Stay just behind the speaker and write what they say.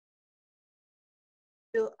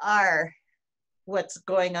our what's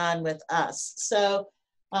going on with us. So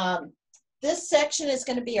this section is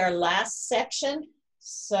going to be our last section.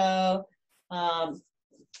 So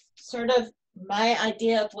sort of my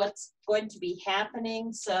idea of what's going to be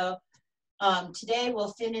happening. So today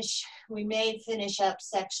we may finish up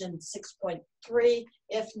section 6.3,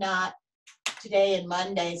 if not today and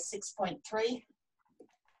Monday 6.3.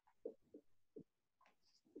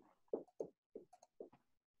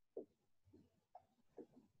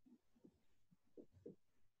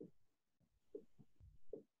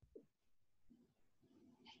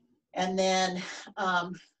 And then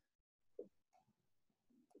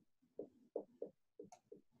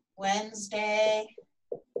Wednesday,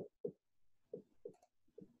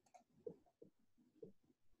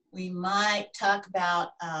 we might talk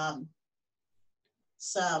about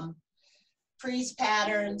some freeze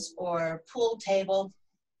patterns or pool table.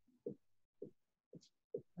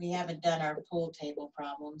 We haven't done our pool table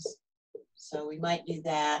problems, so we might do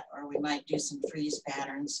that, or we might do some freeze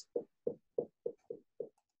patterns.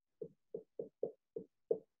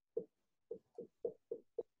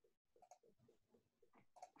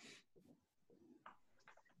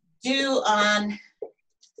 Due on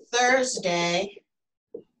Thursday,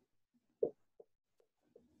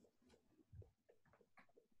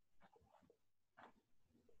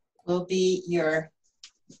 will be your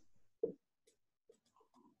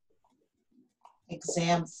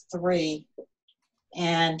exam 3.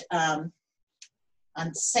 And on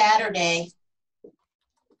Saturday,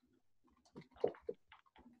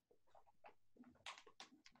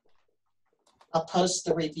 I'll post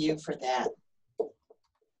the review for that.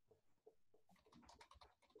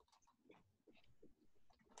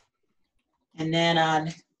 And then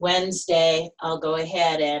on Wednesday, I'll go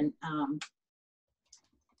ahead and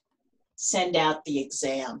send out the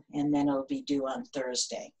exam, and then it'll be due on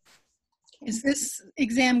Thursday. Is this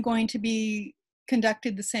exam going to be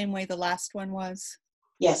conducted the same way the last one was?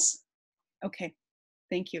 Yes. Okay,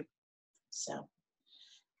 thank you. So,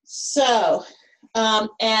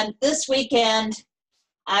 and this weekend,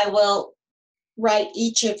 I will write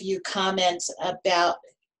each of you comments about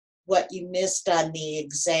what you missed on the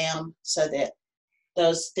exam, so that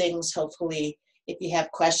those things, hopefully, if you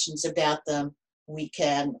have questions about them, we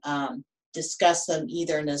can discuss them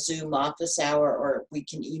either in a Zoom office hour, or we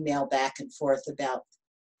can email back and forth about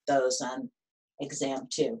those on exam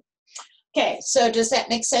 2. Okay, so does that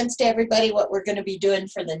make sense to everybody, what we're going to be doing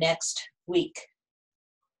for the next week?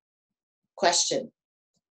 Question?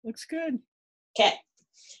 Looks good. Okay.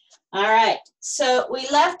 All right, so we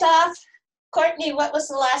left off, Courtney, what was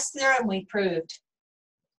the last theorem we proved?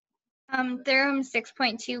 Theorem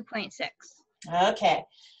 6.2.6. Okay,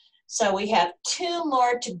 so we have 2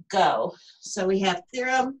 more to go. So we have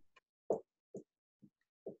theorem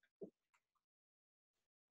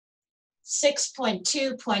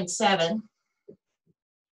 6.2.7,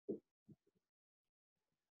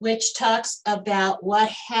 which talks about what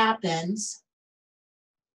happens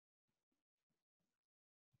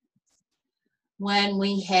when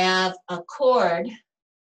we have a chord.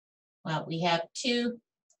 Well, we have 2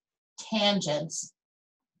 tangents,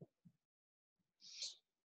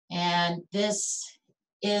 and this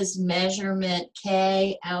is measurement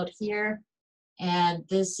K out here, and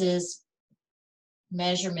this is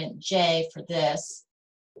measurement J for this.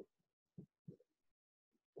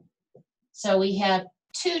 So we have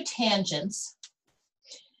 2 tangents,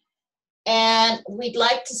 and we'd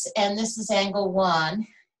like to, and this is angle 1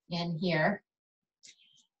 in here,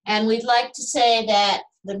 and we'd like to say that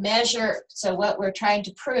the measure, so what we're trying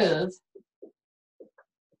to prove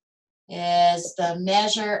is the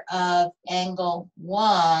measure of angle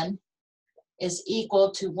 1 is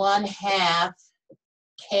equal to 1/2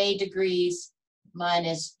 K degrees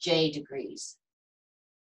minus J degrees.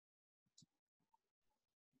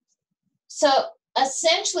 So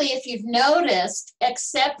essentially, if you've noticed,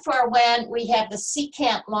 except for when we have the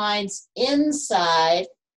secant lines inside,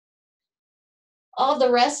 all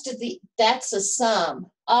the rest of that's a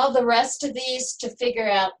sum. All the rest of these, to figure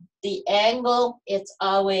out the angle, it's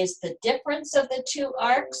always the difference of the 2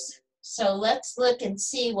 arcs. So let's look and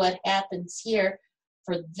see what happens here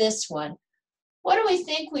for this one. What do we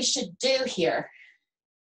think we should do here?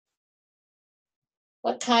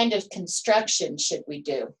 What kind of construction should we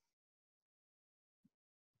do?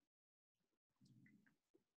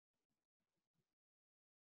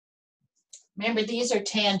 Remember, these are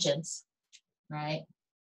tangents, right?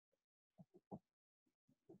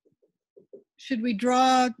 Should we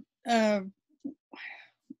draw,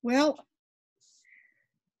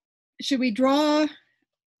 should we draw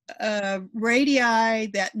radii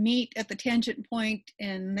that meet at the tangent point,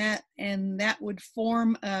 and that would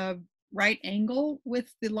form a right angle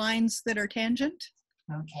with the lines that are tangent.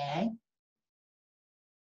 Okay.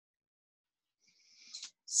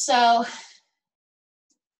 So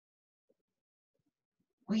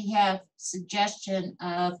we have suggestion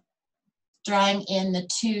of drawing in the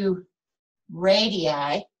two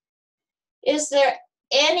radii. Is there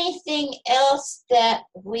anything else that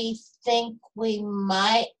we think we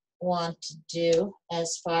might want to do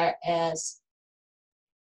as far as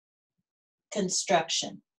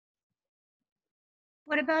construction?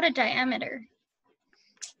 What about a diameter?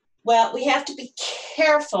 Well, we have to be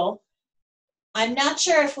careful. I'm not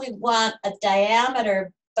sure if we want a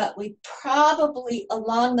diameter, but we probably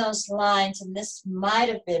along those lines, and this might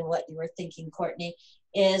have been what you were thinking, Courtney,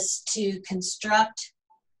 is to construct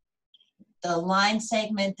the line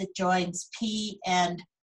segment that joins P and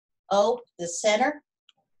O, the center.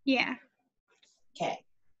 Yeah. Okay.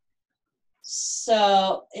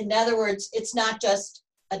 So in other words, it's not just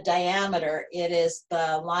a diameter, it is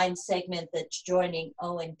the line segment that's joining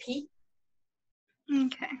O and P.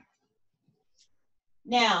 Okay.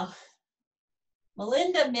 Now,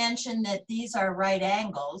 Melinda mentioned that these are right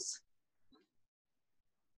angles.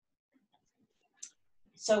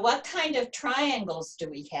 So what kind of triangles do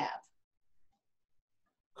we have?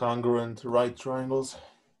 Congruent right triangles.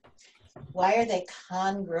 Why are they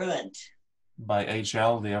congruent? By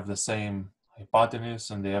HL, they have the same hypotenuse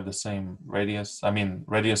and they have the same radius. I mean,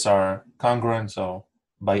 radius are congruent, so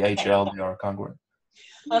by HL, they are congruent.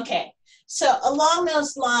 Okay, so along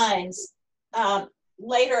those lines,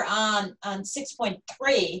 later on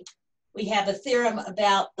 6.3, we have a theorem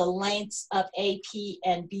about the lengths of AP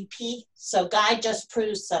and BP. So Guy just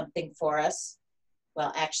proved something for us.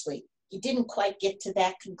 Well, actually, he didn't quite get to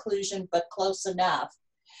that conclusion, but close enough.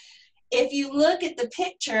 If you look at the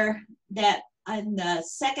picture that on the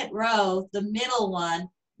second row, the middle one,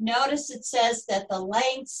 notice it says that the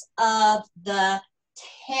lengths of the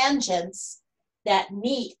tangents that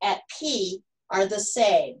meet at P are the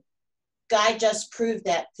same. Guy just proved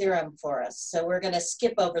that theorem for us. So we're going to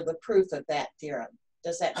skip over the proof of that theorem.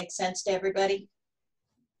 Does that make sense to everybody?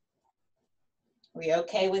 Are we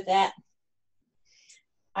okay with that?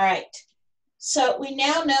 All right. So we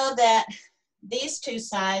now know that these two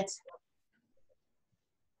sides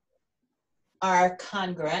are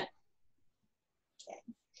congruent. Okay.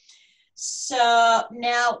 So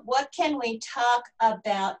now what can we talk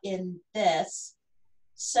about in this?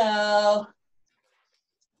 So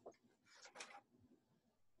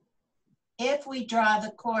if we draw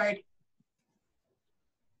the chord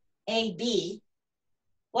AB,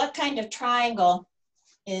 what kind of triangle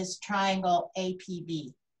is triangle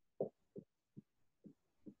APB?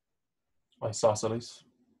 Isosceles.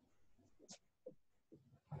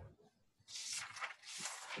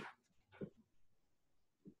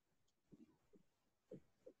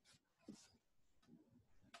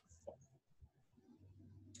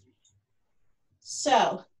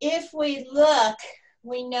 So if we look,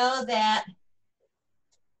 we know that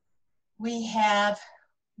we have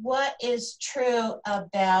what is true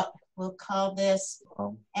about, we'll call this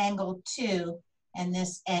angle 2 and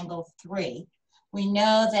this angle 3. We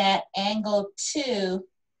know that angle 2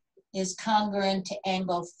 is congruent to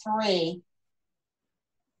angle 3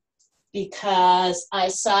 because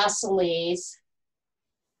isosceles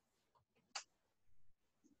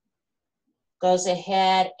goes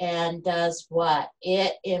ahead and does what?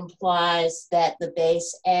 It implies that the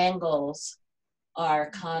base angles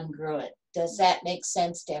are congruent. Does that make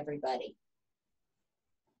sense to everybody?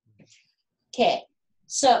 Okay,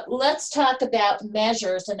 so let's talk about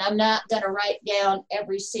measures, and I'm not going to write down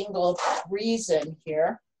every single reason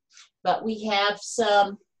here, but we have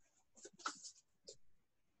some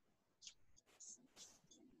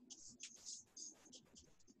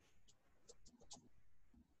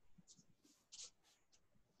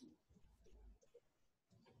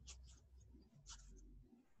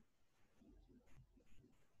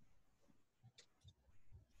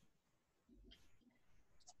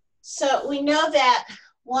So we know that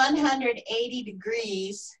 180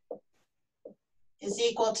 degrees is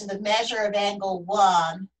equal to the measure of angle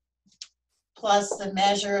 1 plus the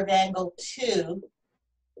measure of angle 2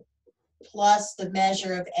 plus the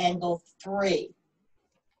measure of angle 3.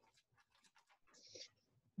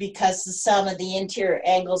 Because the sum of the interior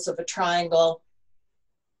angles of a triangle,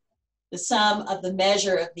 the sum of the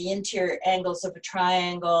measure of the interior angles of a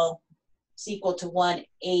triangle is equal to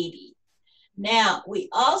 180. Now, we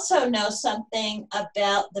also know something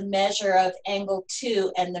about the measure of angle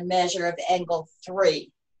 2 and the measure of angle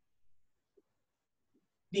 3,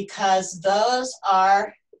 because those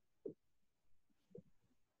are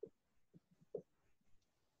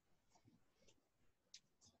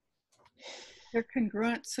They're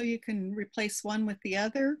congruent, so you can replace one with the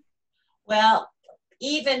other. Well,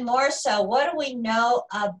 even more so, what do we know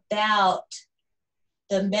about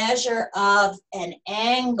the measure of an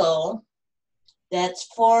angle that's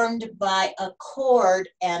formed by a chord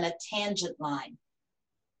and a tangent line?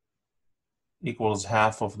 Equals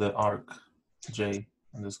half of the arc, J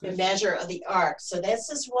in this The case. measure of the arc. So this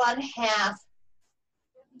is 1/2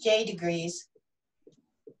 J degrees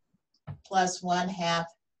plus 1/2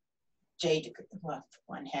 J degree, well,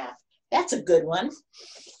 1/2. That's a good one.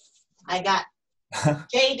 I got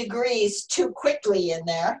J degrees too quickly in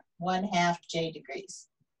there. 1/2 J degrees.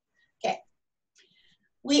 Okay.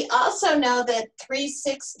 We also know that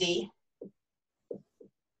 360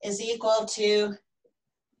 is equal to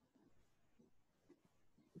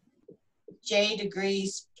J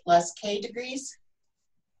degrees plus K degrees.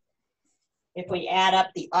 If we add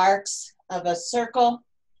up the arcs of a circle,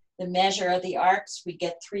 the measure of the arcs, we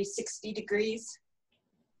get 360 degrees.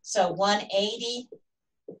 So 180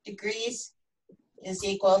 degrees is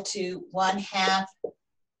equal to 1/2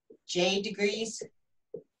 J degrees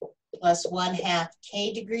plus 1/2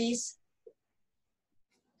 K degrees.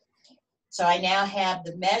 So I now have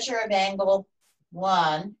the measure of angle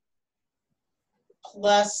 1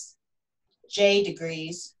 plus J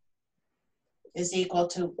degrees is equal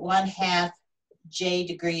to 1/2 J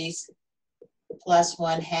degrees plus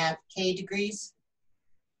 1/2 K degrees.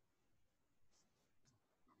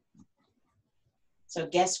 So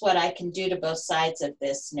guess what I can do to both sides of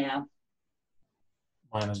this now?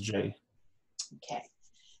 Minus J. Okay,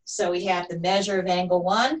 so we have the measure of angle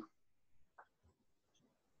 1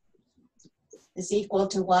 is equal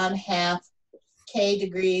to 1/2 K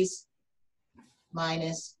degrees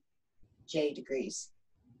minus J degrees.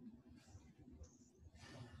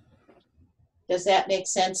 Does that make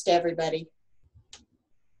sense to everybody?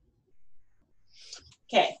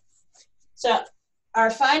 Okay, so our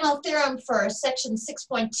final theorem for section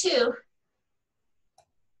 6.2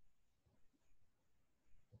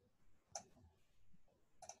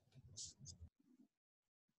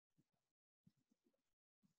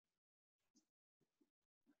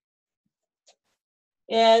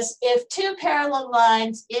 is if two parallel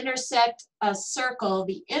lines intersect a circle,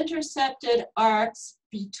 the intersected arcs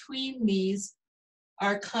between these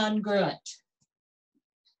are congruent.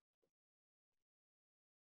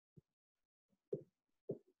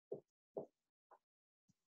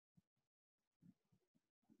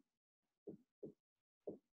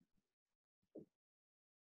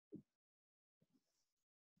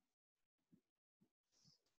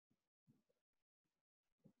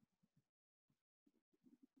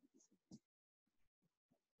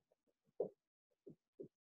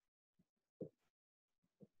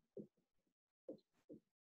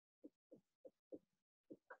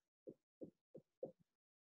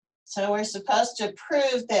 So we're supposed to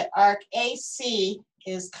prove that arc AC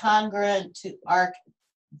is congruent to arc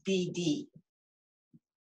BD.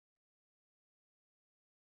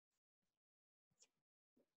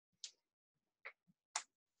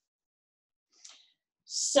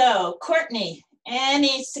 So Courtney,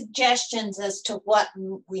 any suggestions as to what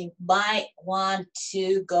we might want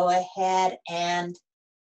to go ahead and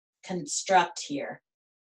construct here?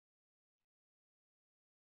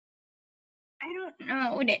 I don't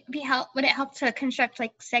know. Would it help to construct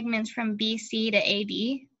like segments from BC to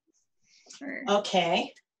AD? Or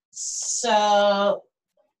Okay, so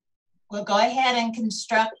we'll go ahead and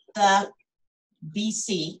construct the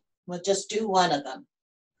BC. We'll just do one of them.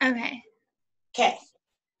 okay. Okay,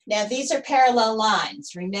 now these are parallel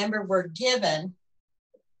lines. Remember, we're given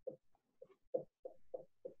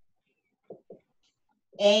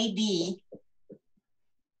AD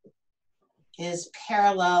is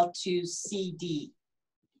parallel to CD.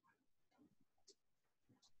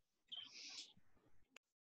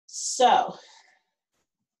 So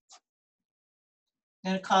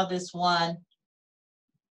I'm going to call this 1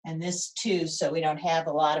 and this 2 so we don't have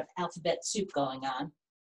a lot of alphabet soup going on.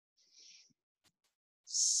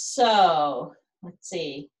 So let's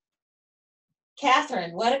see.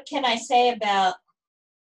 Catherine, what can I say about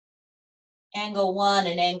angle 1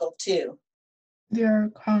 and angle 2?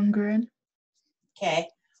 They're congruent Okay,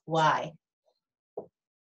 why?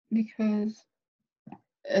 because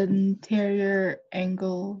interior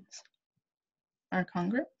angles are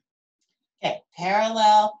congruent. Okay,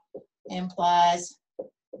 parallel implies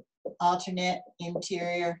alternate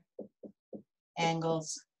interior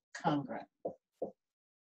angles congruent.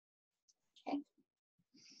 Okay.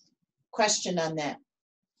 Question on that?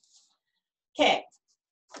 Okay.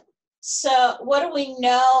 So what do we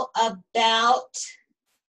know about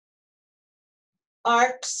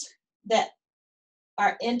arcs that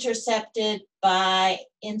are intercepted by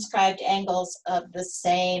inscribed angles of the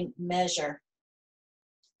same measure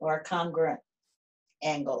or congruent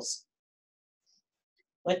angles.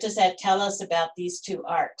 What does that tell us about these two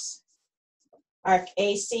arcs? Arc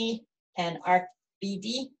AC and arc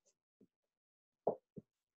BD? I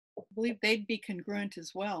believe they'd be congruent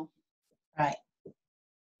as well. Right.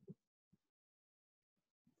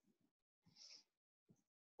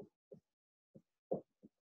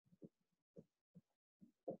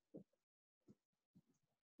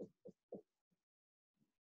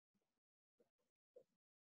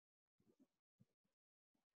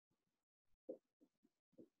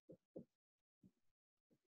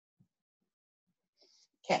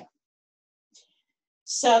 Okay.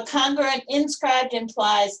 So congruent inscribed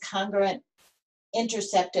implies congruent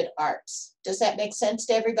intercepted arcs. Does that make sense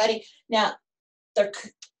to everybody? Now,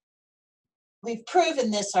 we've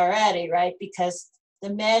proven this already, right? Because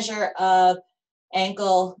the measure of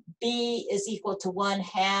angle B is equal to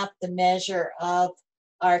 1/2 the measure of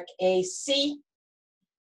arc AC.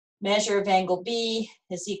 Measure of angle B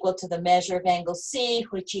is equal to the measure of angle C,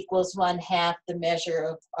 which equals 1/2 the measure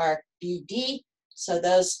of arc BD. So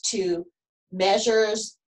those two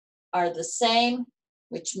measures are the same,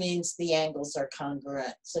 which means the angles are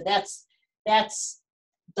congruent. So that's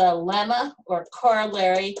the lemma or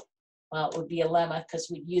corollary. Well, it would be a lemma because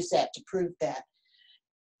we'd use that to prove that.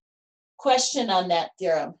 Question on that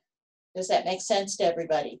theorem. Does that make sense to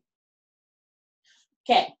everybody?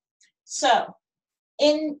 Okay, so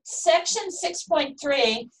in section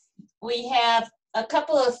 6.3, we have a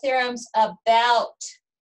couple of theorems about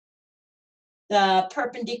the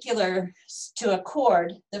perpendicular to a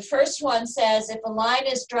chord. The first one says if a line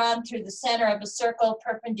is drawn through the center of a circle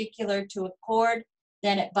perpendicular to a chord,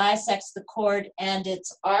 then it bisects the chord and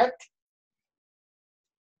its arc.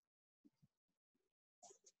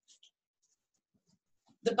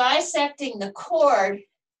 The bisecting the chord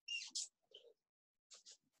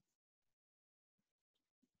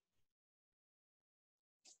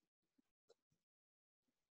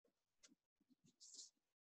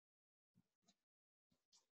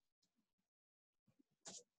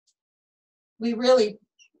we really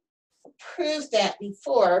proved that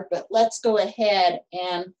before, but let's go ahead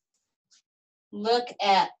and look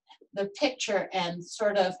at the picture and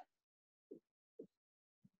sort of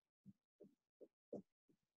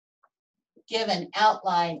give an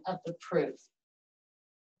outline of the proof.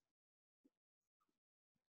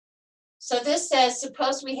 So this says,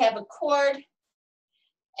 suppose we have a chord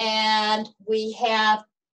and we have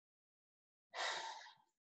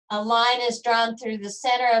a line is drawn through the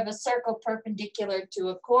center of a circle perpendicular to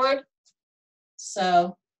a chord.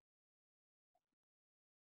 So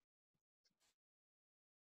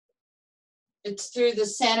it's through the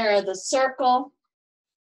center of the circle.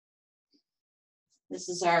 This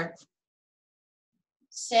is our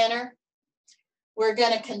center. We're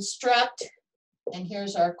going to construct, and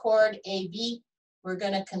here's our chord AB. We're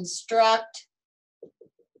going to construct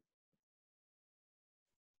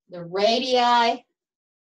the radii.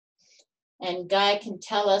 And Guy can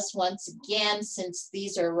tell us once again, since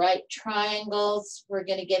these are right triangles, we're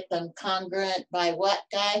going to get them congruent by what,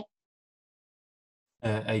 Guy?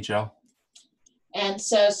 HL. And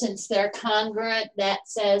so since they're congruent, that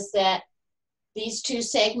says that these two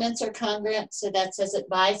segments are congruent, so that says it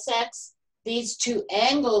bisects. These two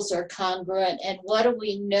angles are congruent, and what do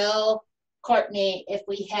we know, Courtney, if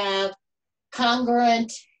we have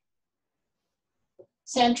congruent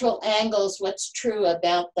central angles, what's true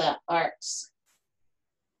about the arcs?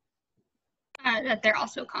 That they're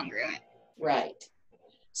also congruent. Right.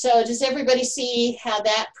 So does everybody see how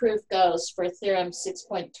that proof goes for theorem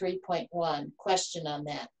 6.3.1? Question on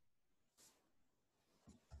that?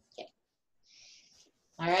 Okay.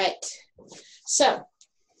 All right. So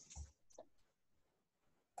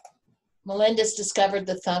Melinda's discovered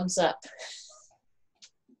the thumbs up.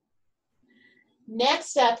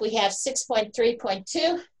 Next up, we have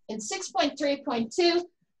 6.3.2. In 6.3.2,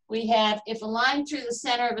 we have if a line through the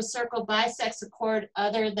center of a circle bisects a chord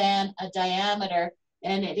other than a diameter,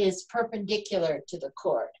 and it is perpendicular to the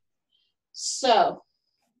chord. So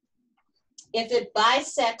if it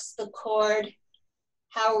bisects the chord,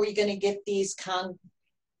 how are we going to get these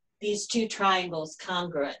two triangles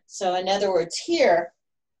congruent? So in other words, here,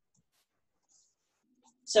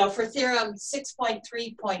 so for theorem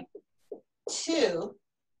 6.3.2,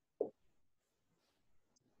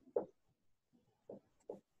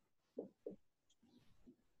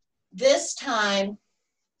 this time,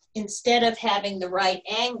 instead of having the right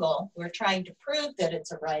angle, we're trying to prove that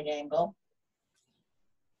it's a right angle,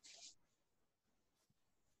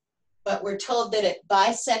 but we're told that it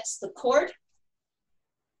bisects the chord.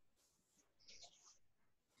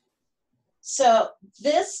 So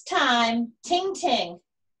this time, Ting Ting,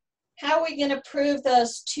 how are we going to prove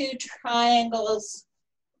those two triangles?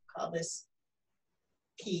 Call this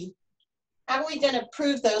P. How are we going to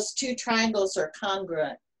prove those two triangles are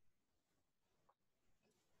congruent?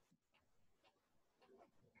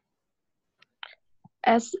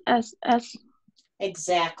 SSS.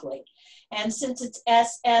 Exactly. And since it's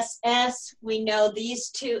SSS, we know these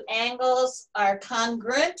two angles are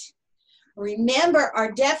congruent. Remember,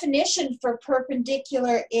 our definition for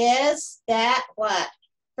perpendicular is that what?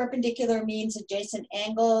 Perpendicular means adjacent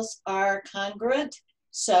angles are congruent.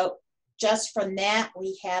 So just from that,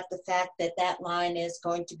 we have the fact that that line is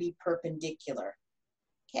going to be perpendicular.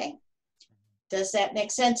 Okay? Does that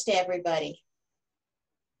make sense to everybody?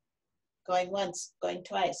 Going once, going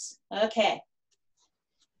twice. Okay.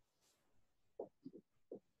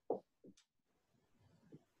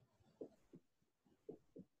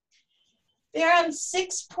 Theorem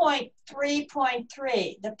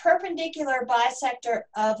 6.3.3. The perpendicular bisector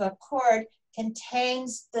of a chord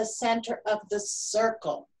contains the center of the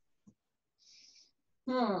circle.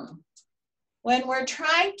 When we're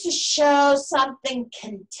trying to show something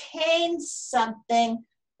contains something,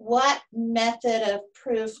 what method of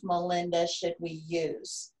proof, Melinda, should we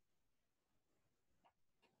use?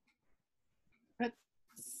 That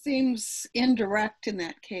seems indirect in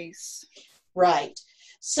that case. Right.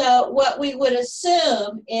 So what we would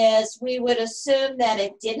assume is we would assume that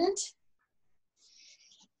it didn't.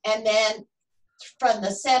 And then from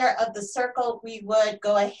the center of the circle, we would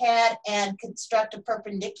go ahead and construct a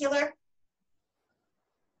perpendicular.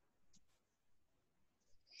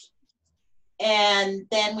 And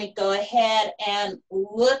then we go ahead and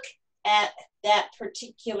look at that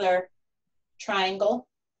particular triangle,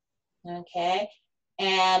 okay,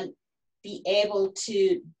 and be able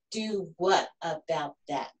to do what about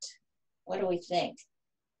that? What do we think?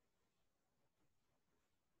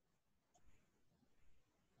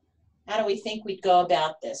 How do we think we'd go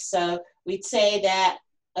about this? So we'd say that,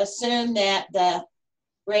 assume that the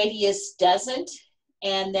radius doesn't,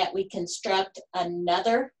 and that we construct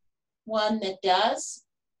another one that does.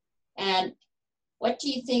 And what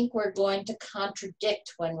do you think we're going to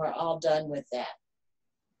contradict when we're all done with that?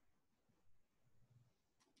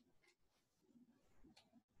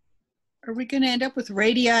 Are we going to end up with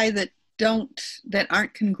radii that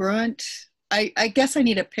aren't congruent? I guess I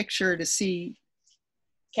need a picture to see.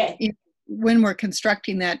 Okay. When we're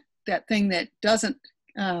constructing that thing that doesn't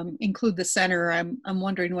include the center, I'm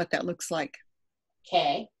wondering what that looks like.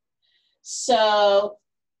 Okay. So,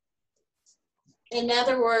 in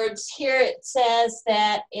other words, here it says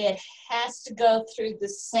that it has to go through the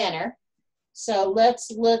center. So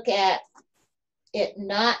let's look at it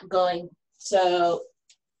not going. So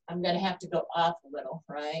I'm going to have to go off a little,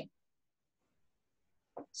 right?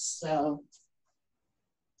 So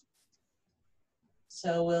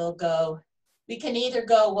we'll go, we can either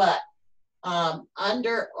go what?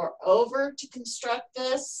 Under or over to construct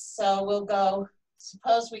this. So we'll go,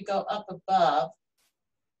 suppose we go up above.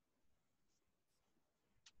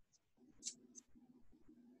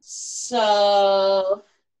 So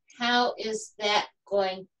how is that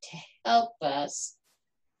going to help us?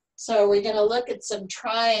 So we're going to look at some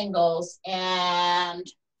triangles and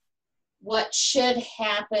what should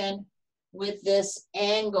happen with this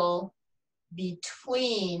angle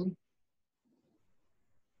between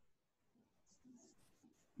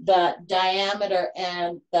the diameter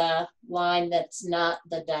and the line that's not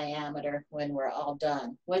the diameter when we're all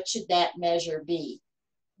done. What should that measure be?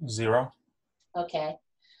 0. Okay.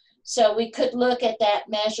 So we could look at that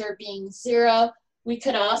measure being 0. We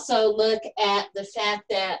could also look at the fact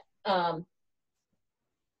that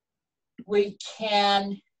we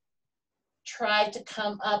can try to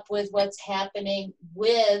come up with what's happening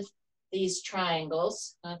with these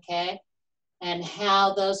triangles, okay, and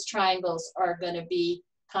how those triangles are going to be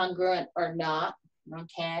congruent or not,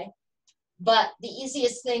 okay. But the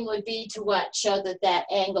easiest thing would be to what? Show that that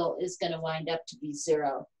angle is going to wind up to be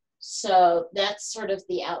 0. So that's sort of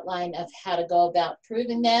the outline of how to go about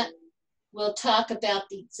proving that. We'll talk about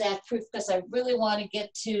the exact proof because I really want to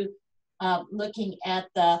get to looking at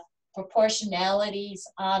the proportionalities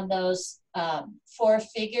on those 4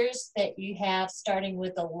 figures that you have, starting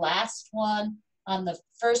with the last one on the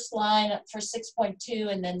first line for 6.2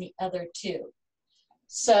 and then the other 2.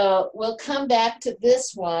 So we'll come back to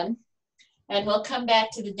this one and we'll come back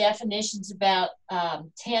to the definitions about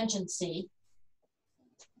tangency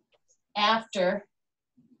after,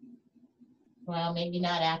 well, maybe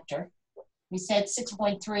not after. We said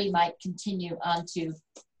 6.3 might continue on to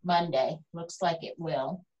Monday. Looks like it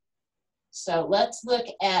will. So let's look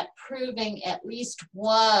at proving at least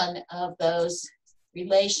one of those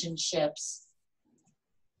relationships.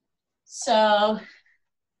 So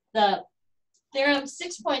the theorem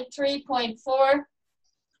 6.3.4,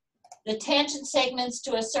 the tangent segments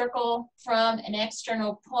to a circle from an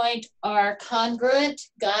external point are congruent.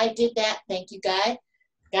 Guy did that. Thank you, Guy.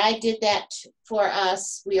 Guy did that for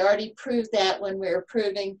us. We already proved that when we were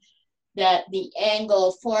proving that the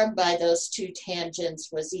angle formed by those two tangents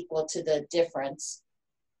was equal to the difference.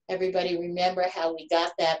 Everybody remember how we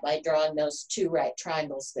got that by drawing those two right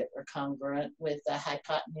triangles that were congruent with the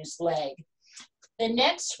hypotenuse leg. The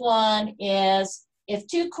next one is, if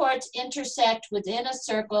two chords intersect within a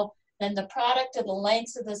circle, then the product of the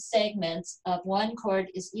lengths of the segments of one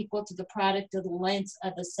chord is equal to the product of the lengths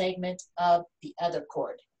of the segment of the other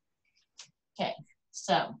chord. Okay,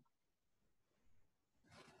 so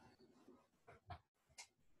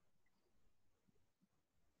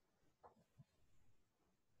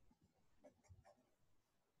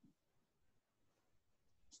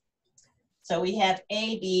we have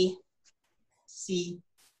A, B, C,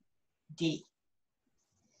 D.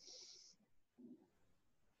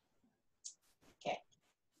 Okay.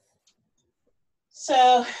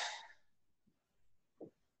 So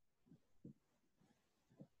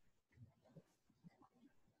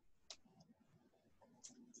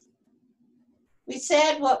we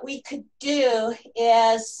said what we could do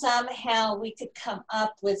is somehow we could come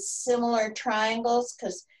up with similar triangles,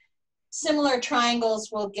 because similar triangles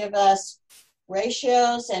will give us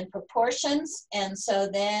ratios and proportions, and so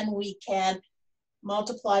then we can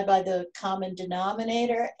multiply by the common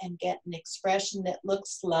denominator and get an expression that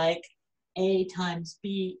looks like A times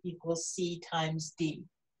B equals C times D.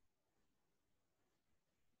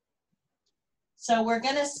 So we're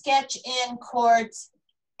going to sketch in chords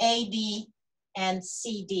AD and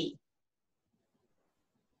CD.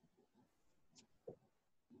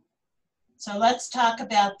 So let's talk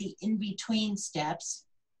about the in-between steps.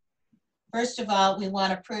 First of all, we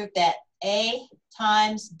want to prove that A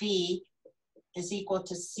times B is equal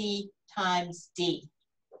to C times D.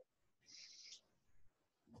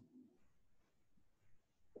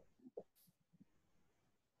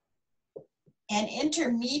 An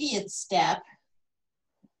intermediate step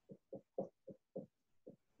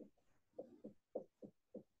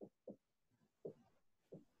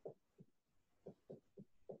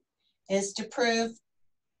is to prove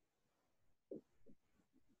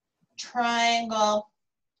triangle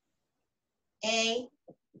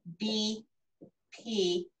ABP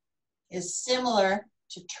is similar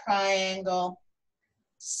to triangle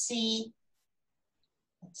C.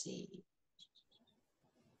 Let's see.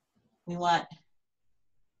 We want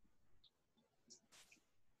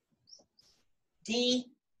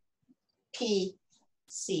DPC.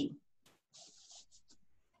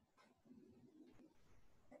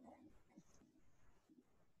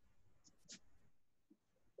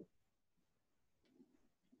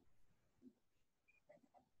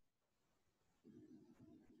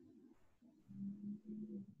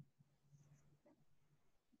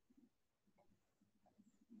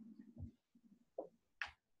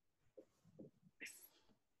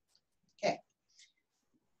 Okay.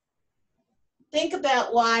 Think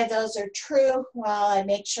about why those are true while I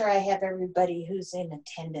make sure I have everybody who's in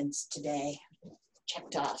attendance today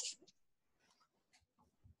checked off.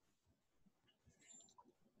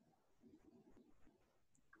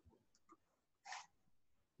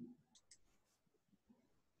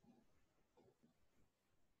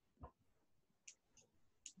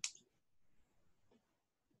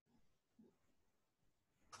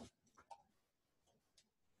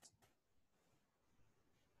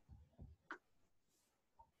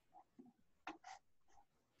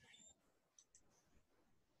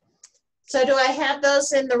 So do I have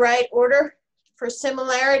those in the right order for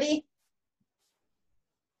similarity?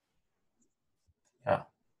 Yeah.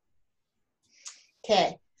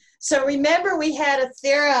 Okay, so remember we had a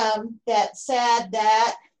theorem that said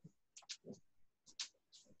that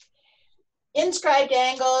inscribed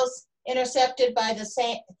angles intercepted by the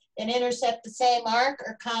same and intercept the same arc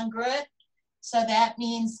are congruent. So that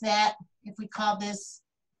means that if we call this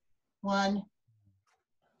 1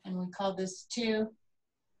 and we call this 2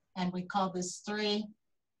 and we call this 3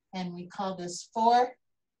 and we call this 4,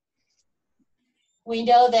 we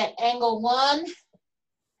know that angle 1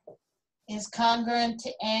 is congruent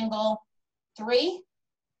to angle 3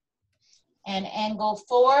 and angle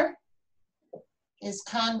 4 is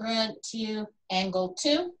congruent to angle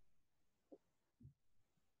 2.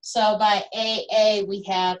 So by AA we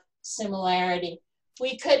have similarity.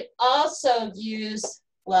 We could also use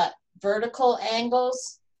what? Vertical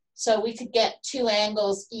angles. So we could get two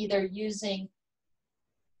angles either using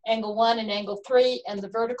angle 1 and angle 3 and the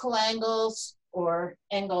vertical angles, or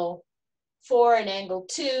angle 4 and angle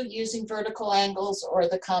 2 using vertical angles, or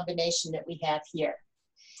the combination that we have here.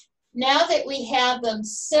 Now that we have them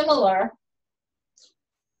similar,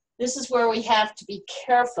 this is where we have to be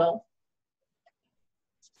careful.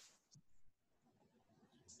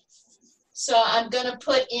 So I'm going to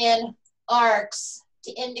put in arcs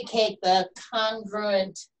to indicate the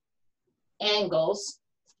congruent angles.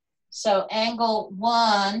 So angle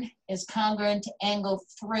 1 is congruent to angle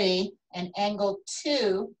 3, and angle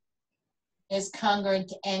 2 is congruent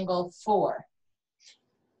to angle 4.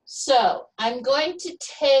 So I'm going to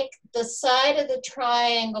take the side of the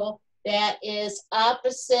triangle that is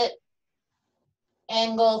opposite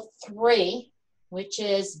angle 3, which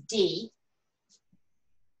is D,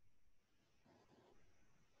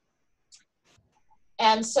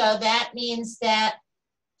 and so that means that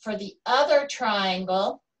for the other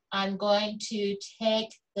triangle, I'm going to take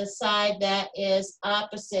the side that is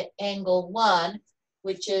opposite angle 1,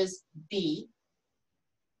 which is B.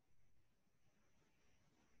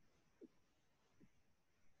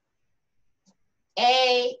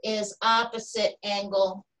 A is opposite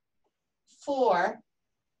angle 4,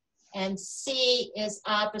 and C is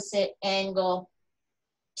opposite angle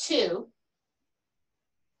 2.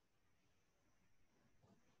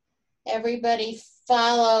 Everybody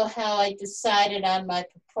follow how I decided on my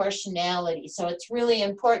proportionality. So it's really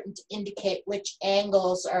important to indicate which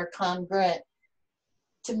angles are congruent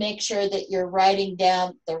to make sure that you're writing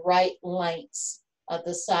down the right lengths of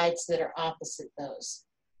the sides that are opposite those.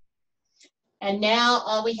 And now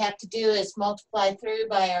all we have to do is multiply through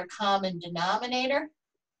by our common denominator.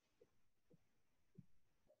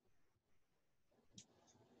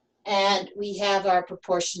 And we have our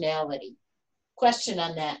proportionality. Question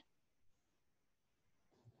on that?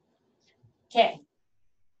 Okay.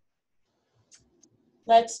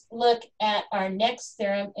 Let's look at our next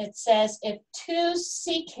theorem. It says if two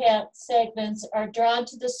secant segments are drawn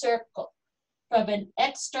to the circle from an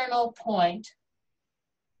external point,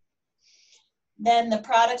 then the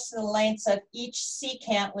products of the lengths of each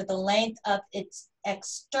secant with the length of its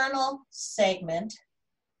external segment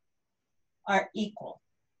are equal.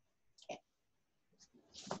 Okay.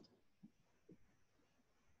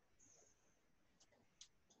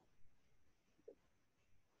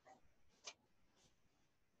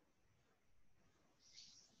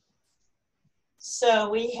 So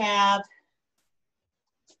we have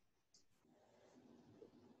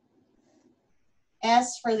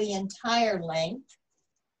S for the entire length,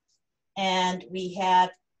 and we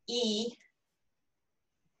have E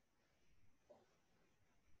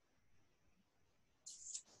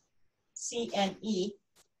C and E.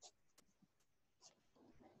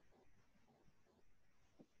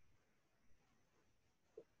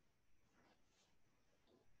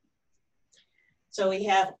 So we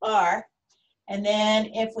have R, and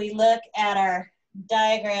then if we look at our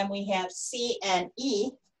diagram, we have C and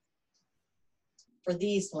E for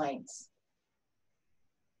these lengths.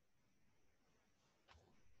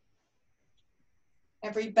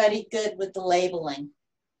 Everybody good with the labeling?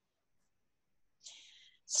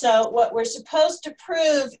 So what we're supposed to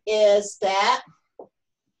prove is that,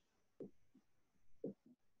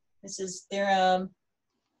 this is theorem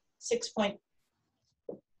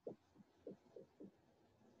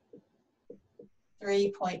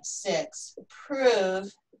 6.3.6,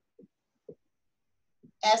 prove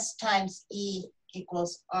S times E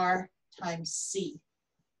equals R times C.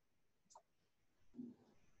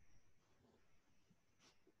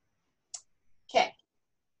 Okay.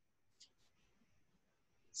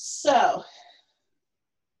 So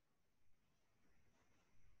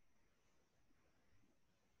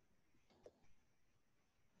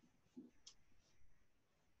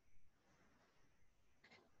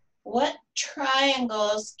what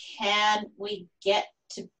triangles can we get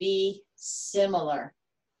to be similar?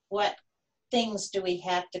 What things do we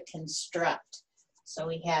have to construct? So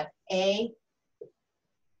we have A,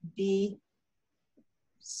 B,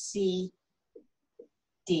 C,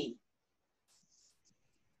 D.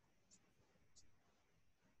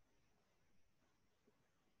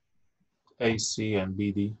 AC and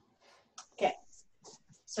BD. Okay,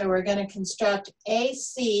 so we're going to construct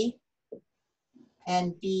AC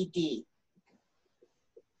and BD.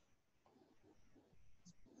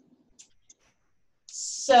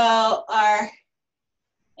 So our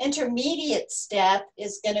intermediate step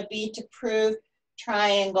is going to be to prove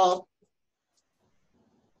triangle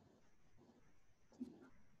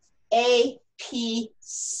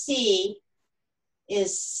APC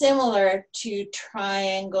is similar to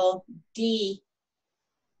triangle DAB.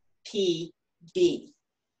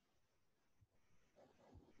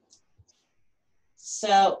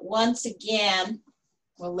 So once again,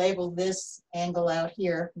 we'll label this angle out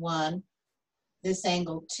here 1, this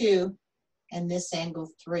angle 2, and this angle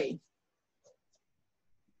 3.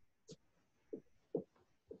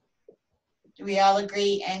 Do we all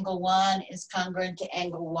agree angle 1 is congruent to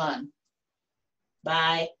angle 1?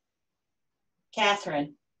 By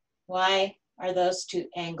Catherine. Why are those two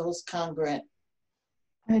angles congruent?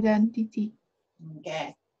 Identity.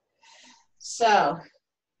 Okay. So,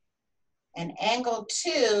 and angle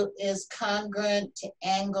 2 is congruent to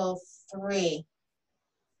angle 3.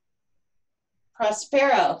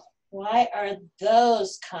 Prospero, why are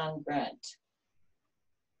those congruent?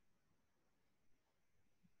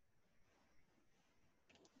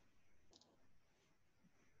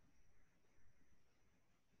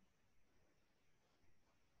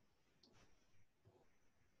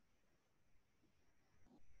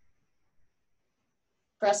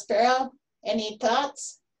 Prospero, any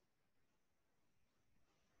thoughts?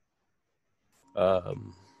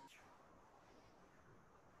 Um,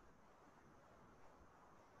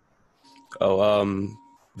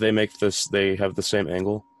 they make this, they have the same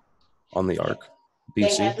angle on the arc, They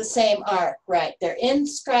BC. have the same arc, right. They're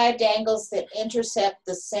inscribed angles that intercept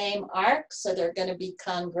the same arc, so they're going to be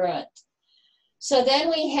congruent. So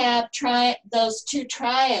then we have those two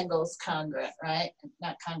triangles congruent, right?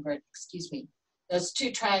 Not congruent, excuse me. Those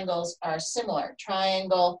two triangles are similar.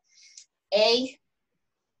 Triangle APC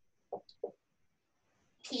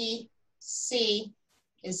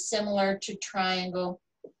is similar to triangle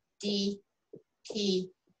DPB.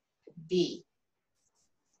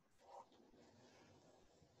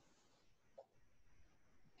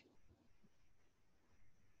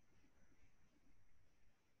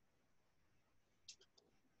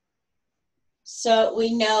 So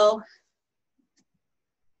we know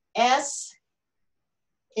S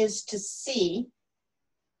is to C,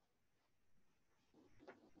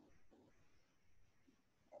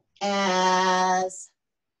 as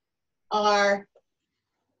R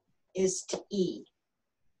is to E.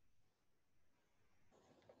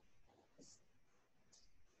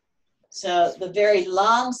 So the very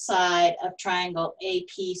long side of triangle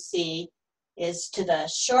APC is to the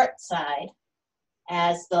short side,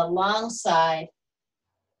 as the long side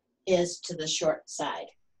is to the short side.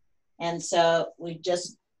 And so we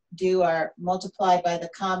just do our multiply by the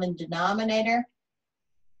common denominator,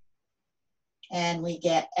 and we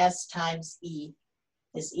get S times E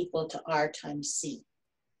is equal to R times C.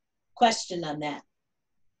 Question on that?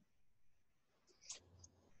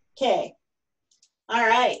 Okay. All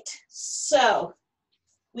right. So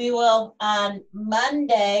we will, on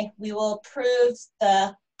Monday, we will prove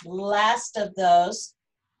the last of those,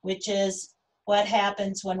 which is what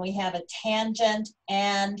happens when we have a tangent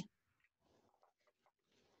and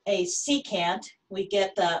a secant. We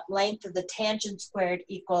get the length of the tangent squared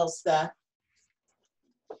equals the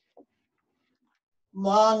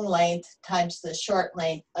long length times the short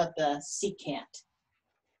length of the secant.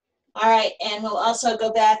 All right, and we'll also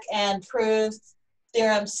go back and prove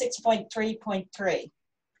theorem 6.3.3.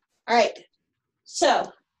 All right,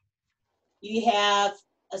 so you have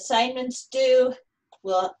assignments due.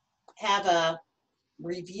 We'll have a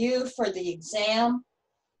review for the exam.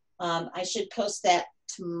 I should post that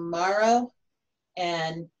tomorrow,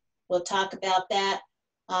 and we'll talk about that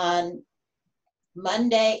on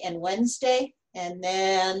Monday and Wednesday, and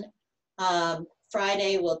then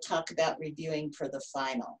Friday we'll talk about reviewing for the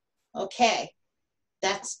final. Okay,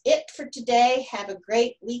 that's it for today. Have a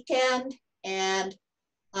great weekend, and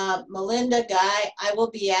Melinda, Guy, I will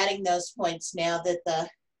be adding those points now that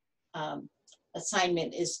the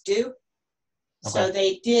assignment is due. Okay. So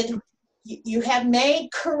they did, you have made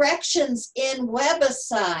corrections in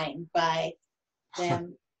WebAssign by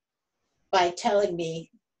them, by telling me.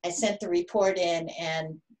 I sent the report in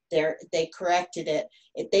and they corrected it.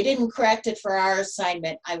 If they didn't correct it for our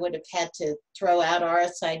assignment, I would have had to throw out our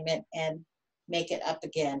assignment and make it up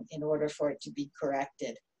again in order for it to be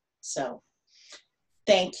corrected. So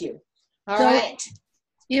thank you. All So right.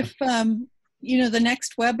 if, you know, the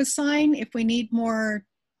next WebAssign, if we need more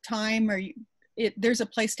time or there's a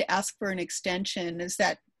place to ask for an extension, does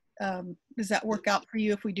that work out for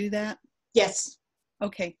you if we do that? Yes.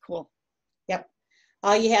 Okay, cool. Yep.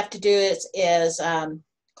 All you have to do is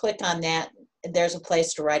click on that. There's a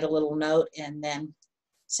place to write a little note and then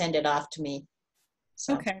send it off to me.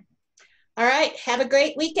 So. Okay. All right. Have a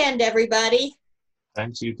great weekend, everybody.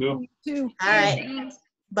 Thanks, you too. You too. All right. Thanks.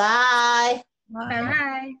 Bye. Bye.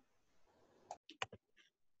 Bye-bye.